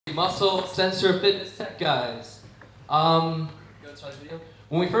Muscle sensor fitness tech guys.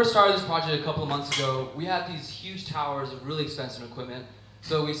 When we first started this project a couple of months ago, we had these huge towers of really expensive equipment.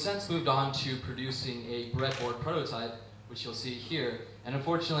 So we since moved on to producing a breadboard prototype, which you'll see here. And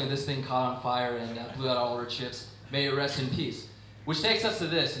unfortunately, this thing caught on fire and blew out all of our chips. May it rest in peace. Which takes us to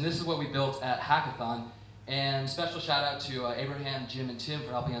this, and this is what we built at Hackathon. And special shout out to Abraham, Jim, and Tim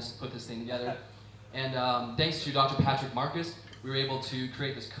for helping us put this thing together. And thanks to Dr. Patrick Marcus, we were able to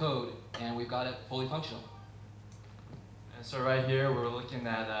create this code, and we've got it fully functional. And so right here, we're looking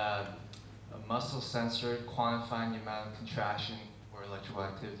at a muscle sensor quantifying the amount of contraction or electrical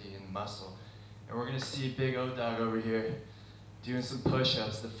activity in the muscle. And we're going to see Big O-Dog over here doing some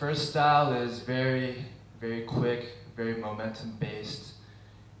push-ups. The first style is very, very quick, very momentum-based.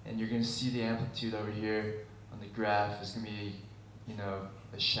 And you're going to see the amplitude over here on the graph is going to be,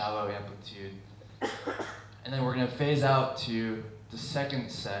 a shallow amplitude. And then we're going to phase out to the second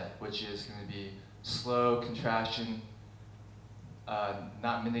set, which is going to be slow contraction,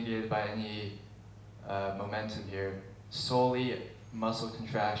 not mitigated by any momentum here, solely muscle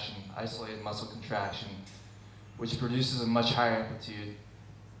contraction, isolated muscle contraction, which produces a much higher amplitude,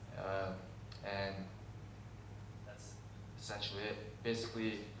 and that's essentially it.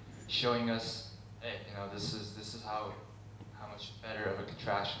 Basically, showing us, hey, this is how much better of a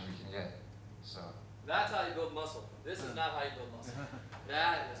contraction we can get. So that's how you build muscle. This is not how you build muscle.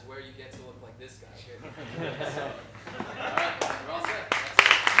 That is where you get to look like this guy here. All right, we're all set.